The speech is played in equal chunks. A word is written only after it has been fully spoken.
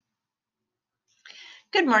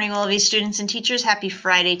Good morning, all of you students and teachers. Happy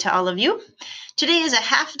Friday to all of you. Today is a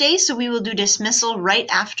half day, so we will do dismissal right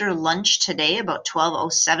after lunch today, about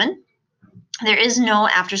 12:07. There is no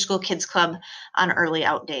after-school kids club on early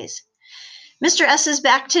out days. Mr. S is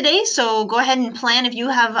back today, so go ahead and plan. If you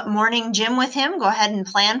have morning gym with him, go ahead and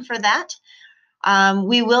plan for that.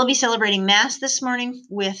 We will be celebrating Mass this morning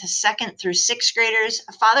with 2nd through 6th graders.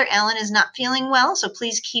 Father Allen is not feeling well, so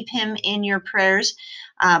please keep him in your prayers.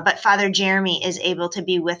 But Father Jeremy is able to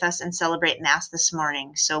be with us and celebrate Mass this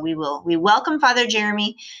morning. So we welcome Father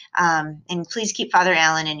Jeremy, and please keep Father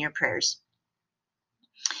Allen in your prayers.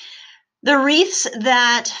 The wreaths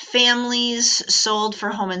that families sold for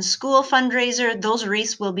home and school fundraiser, those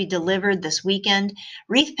wreaths will be delivered this weekend.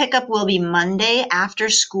 Wreath pickup will be Monday after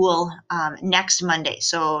school, next Monday.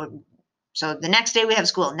 So the next day we have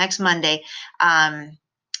school, next Monday.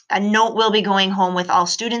 A note will be going home with all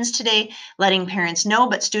students today, letting parents know,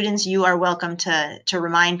 but students, you are welcome to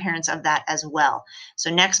remind parents of that as well.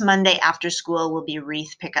 So next Monday after school will be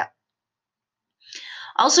wreath pickup.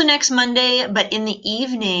 Also next Monday, but in the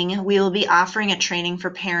evening, we will be offering a training for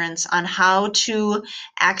parents on how to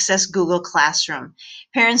access Google Classroom.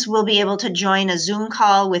 Parents will be able to join a Zoom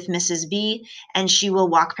call with Mrs. B, and she will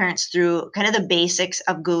walk parents through kind of the basics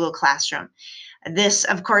of Google Classroom. This,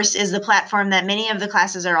 of course, is the platform that many of the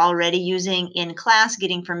classes are already using in class,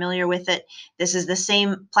 getting familiar with it. This is the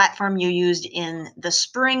same platform you used in the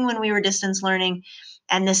spring when we were distance learning.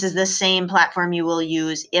 And this is the same platform you will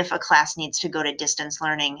use if a class needs to go to distance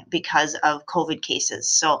learning because of COVID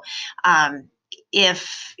cases. So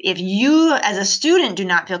if you as a student do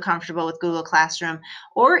not feel comfortable with Google Classroom,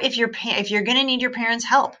 or if you're going to need your parents'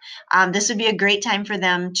 help, this would be a great time for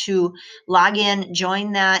them to log in,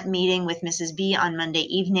 join that meeting with Mrs. B on Monday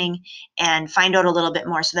evening, and find out a little bit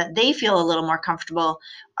more so that they feel a little more comfortable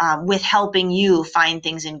with helping you find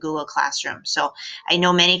things in Google Classroom. So I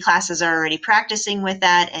know many classes are already practicing with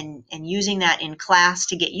that and using that in class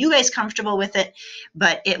to get you guys comfortable with it,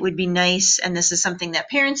 but it would be nice, and this is something that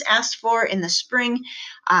parents asked for in the spring.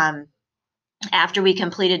 After we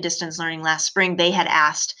completed distance learning last spring, they had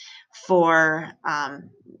asked for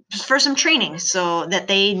some training so that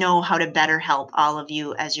they know how to better help all of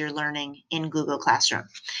you as you're learning in Google Classroom.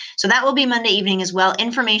 So that will be Monday evening as well.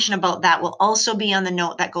 Information about that will also be on the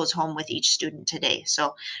note that goes home with each student today.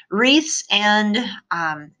 So wreaths and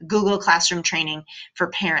Google Classroom training for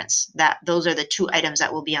parents, those are the two items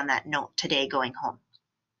that will be on that note today going home.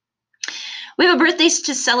 We have a birthday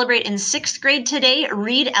to celebrate in 6th grade today.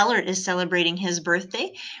 Reed Ellert is celebrating his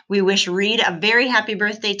birthday. We wish Reed a very happy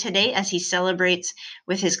birthday today as he celebrates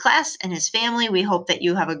with his class and his family. We hope that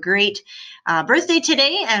you have a great birthday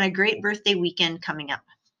today and a great birthday weekend coming up.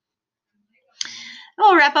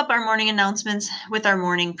 We'll wrap up our morning announcements with our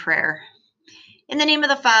morning prayer. In the name of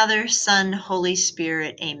the Father, Son, Holy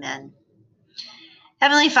Spirit, amen.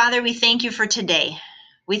 Heavenly Father, we thank you for today.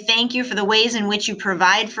 We thank you for the ways in which you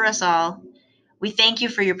provide for us all. We thank you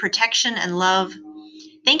for your protection and love.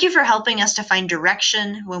 Thank you for helping us to find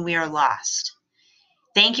direction when we are lost.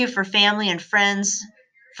 Thank you for family and friends,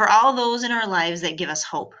 for all those in our lives that give us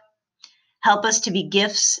hope. Help us to be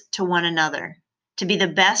gifts to one another, to be the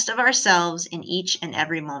best of ourselves in each and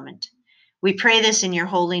every moment. We pray this in your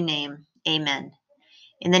holy name. Amen.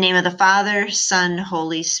 In the name of the Father, Son,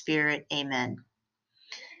 Holy Spirit. Amen.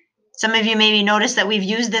 Some of you maybe noticed that we've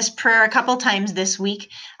used this prayer a couple times this week.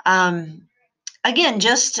 Again,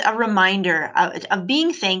 just a reminder of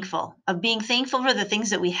being thankful for the things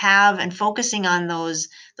that we have and focusing on those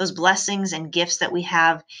blessings and gifts that we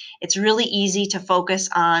have. It's really easy to focus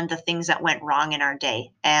on the things that went wrong in our day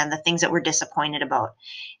and the things that we're disappointed about.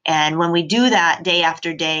 And when we do that day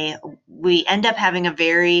after day, we end up having a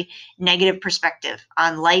very negative perspective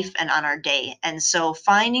on life and on our day. And so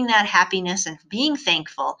finding that happiness and being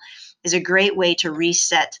thankful is a great way to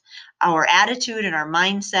reset our attitude and our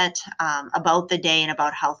mindset about the day and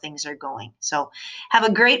about how things are going. So have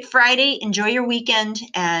a great Friday. Enjoy your weekend,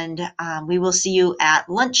 and we will see you at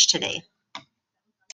lunch today.